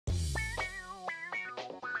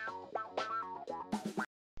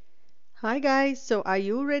Hi guys, so are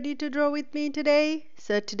you ready to draw with me today?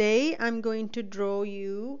 So today I'm going to draw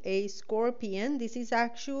you a scorpion. This is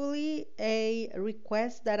actually a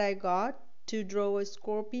request that I got to draw a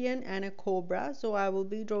scorpion and a cobra. So I will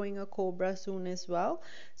be drawing a cobra soon as well.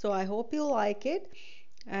 So I hope you like it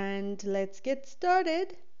and let's get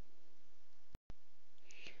started.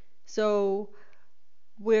 So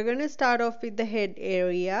we're going to start off with the head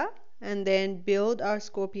area and then build our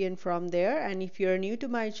scorpion from there. And if you're new to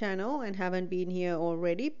my channel and haven't been here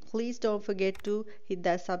already, please don't forget to hit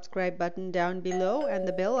that subscribe button down below and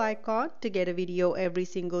the bell icon to get a video every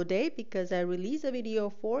single day, because I release a video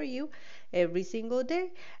for you every single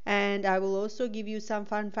day. And I will also give you some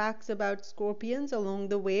fun facts about scorpions along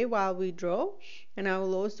the way while we draw, and I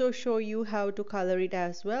will also show you how to color it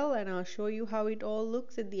as well, and I'll show you how it all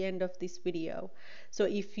looks at the end of this video. So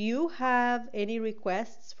if you have any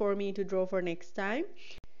requests for me to draw for next time,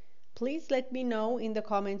 please let me know in the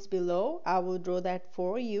comments below. I will draw that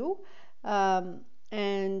for you.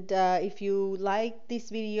 If you like this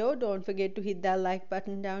video, don't forget to hit that like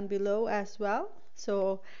button down below as well.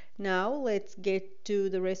 So now let's get to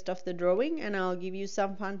the rest of the drawing and I'll give you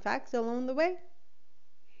some fun facts along the way.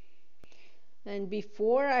 And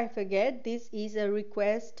before I forget, this is a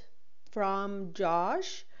request from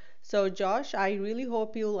Josh. So Josh, I really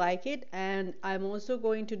hope you like it, and I'm also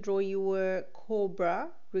going to draw you a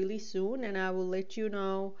cobra really soon, and I will let you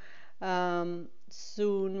know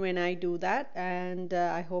soon when I do that, and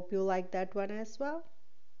I hope you like that one as well.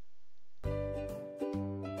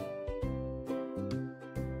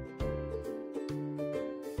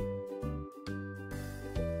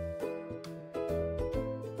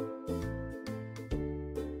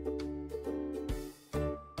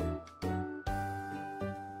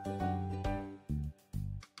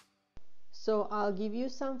 So I'll give you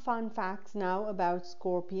some fun facts now about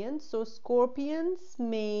scorpions. So scorpions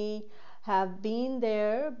may have been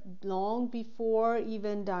there long before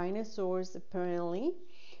even dinosaurs, apparently.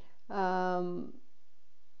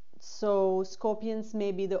 So scorpions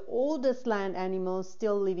may be the oldest land animals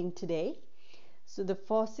still living today. So the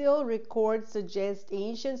fossil records suggest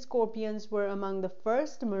ancient scorpions were among the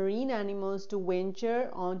first marine animals to venture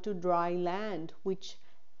onto dry land, which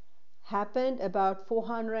happened about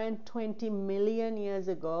 420 million years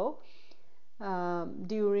ago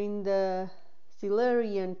during the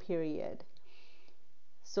Silurian period.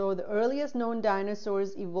 So the earliest known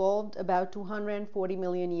dinosaurs evolved about 240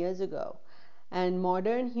 million years ago, and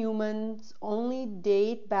modern humans only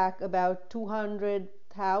date back about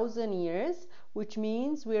 200,000 years, which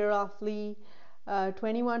means we're roughly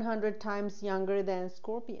 2100 times younger than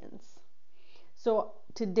scorpions. So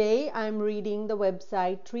today I'm reading the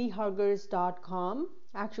website treehuggers.com,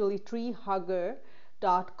 actually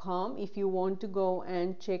treehugger.com, if you want to go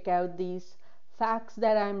and check out these facts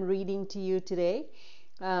that I'm reading to you today.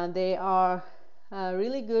 They are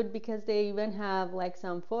really good because they even have like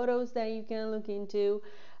some photos that you can look into,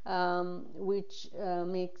 which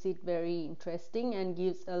makes it very interesting and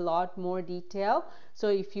gives a lot more detail. So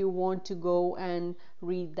if you want to go and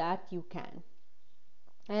read that, you can.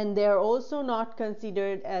 And they are also not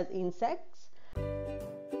considered as insects.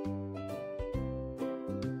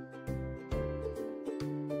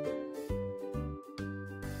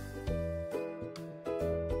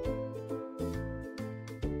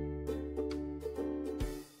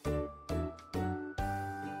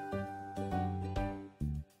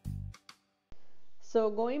 So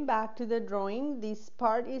going back to the drawing, this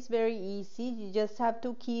part is very easy. You just have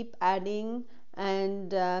to keep adding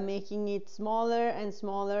and making it smaller and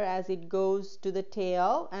smaller as it goes to the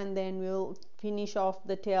tail, and then we'll finish off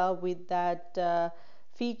the tail with that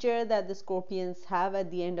feature that the scorpions have at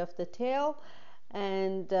the end of the tail,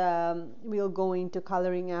 and we'll go into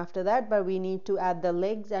coloring after that, but we need to add the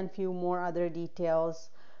legs and few more other details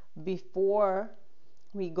before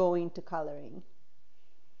we go into coloring.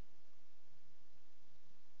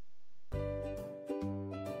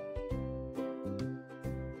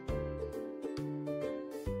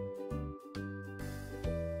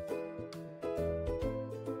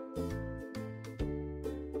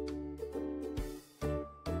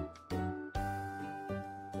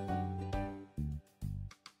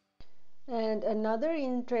 And another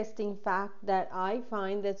interesting fact that I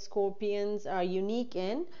find that scorpions are unique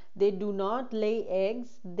in, they do not lay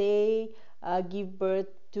eggs, they give birth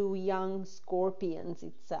to young scorpions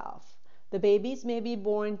itself. The babies may be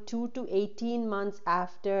born 2 to 18 months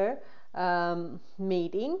after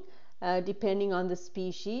mating, depending on the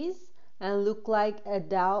species, and look like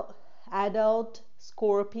adult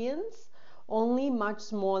scorpions, only much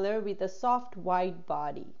smaller with a soft white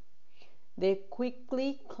body. They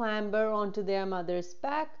quickly clamber onto their mother's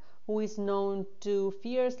back, who is known to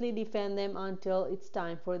fiercely defend them until it's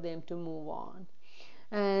time for them to move on.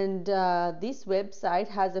 And this website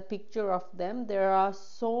has a picture of them. There are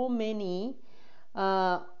so many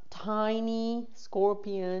tiny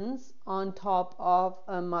scorpions on top of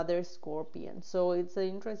a mother scorpion, so it's an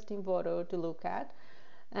interesting photo to look at.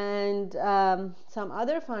 And some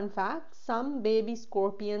other fun facts: some baby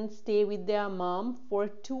scorpions stay with their mom for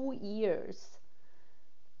 2 years.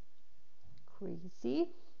 Crazy.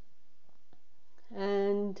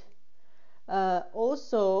 And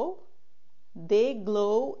also they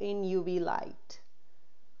glow in UV light.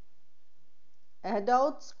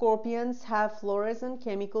 Adult scorpions have fluorescent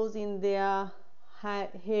chemicals in their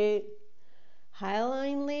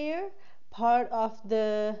hyaline layer, part of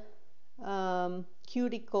the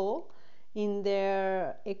cuticle in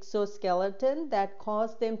their exoskeleton, that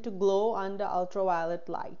cause them to glow under ultraviolet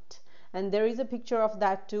light. And there is a picture of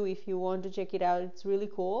that too if you want to check it out. It's really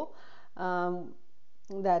cool,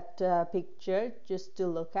 that picture, just to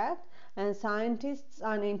look at. And scientists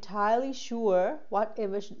aren't entirely sure what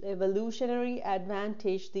evolutionary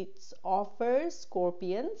advantage this offers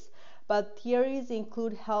scorpions, but theories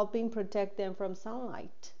include helping protect them from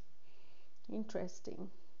sunlight. Interesting.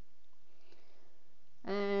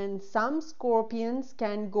 And some scorpions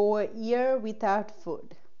can go a year without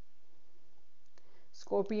food.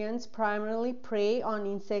 Scorpions primarily prey on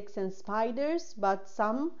insects and spiders, but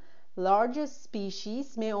some larger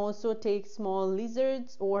species may also take small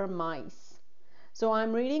lizards or mice. So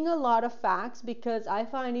I'm reading a lot of facts because I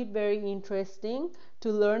find it very interesting to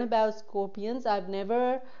learn about scorpions. I've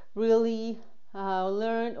never really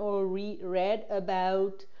learned or read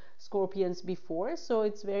about scorpions before, so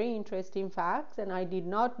it's very interesting facts. And I did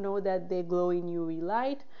not know that they glow in UV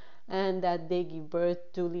light and that they give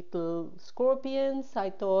birth to little scorpions.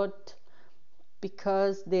 I thought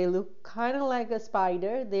because they look kind of like a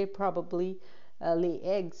spider, they probably lay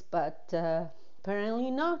eggs, but apparently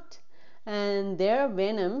not. And their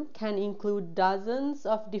venom can include dozens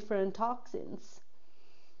of different toxins.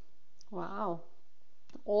 Wow.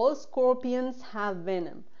 All scorpions have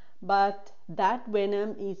venom, but that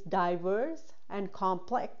venom is diverse and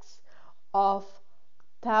complex. Of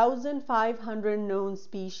 1,500 known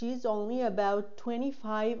species, only about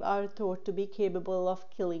 25 are thought to be capable of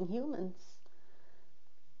killing humans.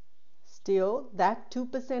 Still, that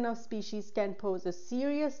 2% of species can pose a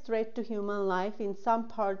serious threat to human life in some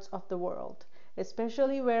parts of the world,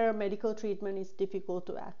 especially where medical treatment is difficult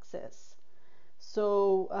to access.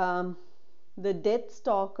 So, the death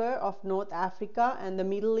stalker of North Africa and the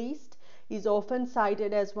Middle East is often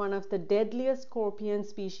cited as one of the deadliest scorpion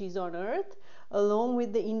species on Earth, along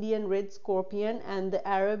with the Indian red scorpion and the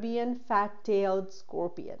Arabian fat-tailed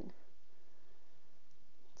scorpion.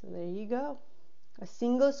 So there you go. A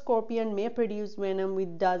single scorpion may produce venom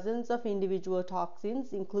with dozens of individual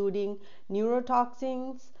toxins, including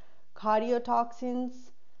neurotoxins,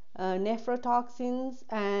 cardiotoxins, nephrotoxins,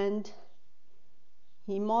 and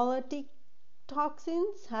hemolytic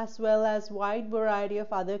toxins, as well as a wide variety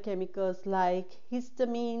of other chemicals like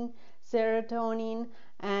histamine, serotonin,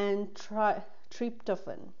 and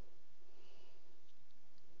tryptophan.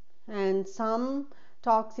 And some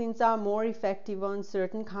toxins are more effective on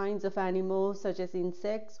certain kinds of animals, such as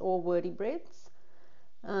insects or vertebrates.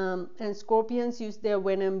 And scorpions use their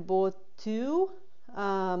venom both to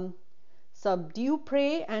subdue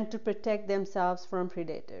prey and to protect themselves from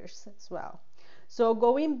predators as well. So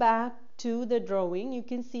going back to the drawing, you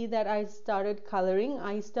can see that I started coloring.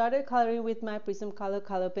 I started coloring with my PRISMACOLOR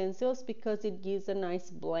color pencils because it gives a nice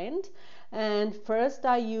blend. And first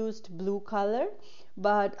I used blue color,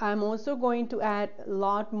 but I'm also going to add a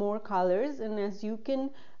lot more colors. And as you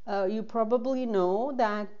can you probably know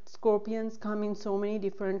that scorpions come in so many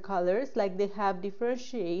different colors, like they have different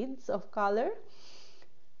shades of color.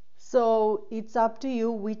 So it's up to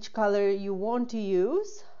you which color you want to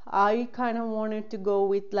use. I kind of wanted to go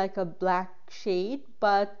with like a black shade,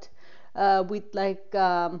 but with like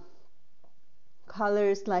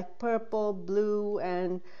colors like purple, blue,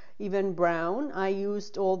 and even brown. I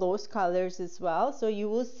used all those colors as well. So you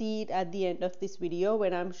will see it at the end of this video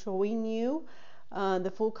when I'm showing you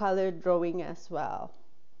the full color drawing as well.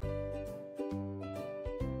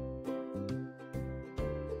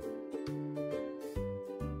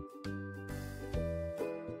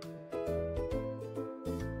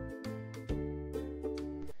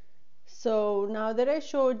 So now that I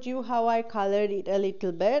showed you how I colored it a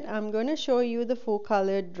little bit, I'm going to show you the full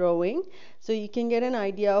colored drawing so you can get an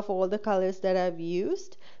idea of all the colors that I've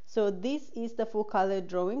used. So this is the full color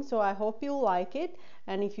drawing. So I hope you like it.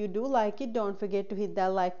 And if you do like it, don't forget to hit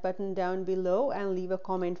that like button down below and leave a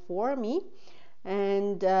comment for me.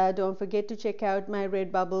 And don't forget to check out my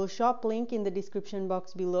Redbubble shop link in the description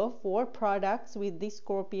box below for products with this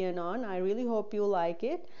scorpion on. I really hope you like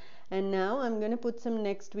it. And now I'm going to put some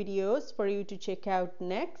next videos for you to check out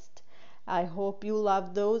next. I hope you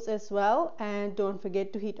love those as well. And don't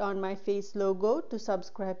forget to hit on my face logo to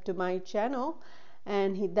subscribe to my channel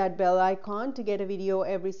and hit that bell icon to get a video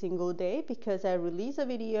every single day, because I release a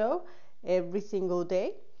video every single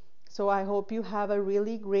day. So I hope you have a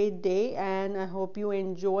really great day, and I hope you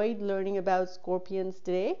enjoyed learning about scorpions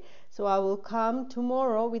today. So I will come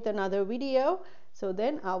tomorrow with another video. So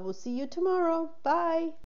then I will see you tomorrow. Bye.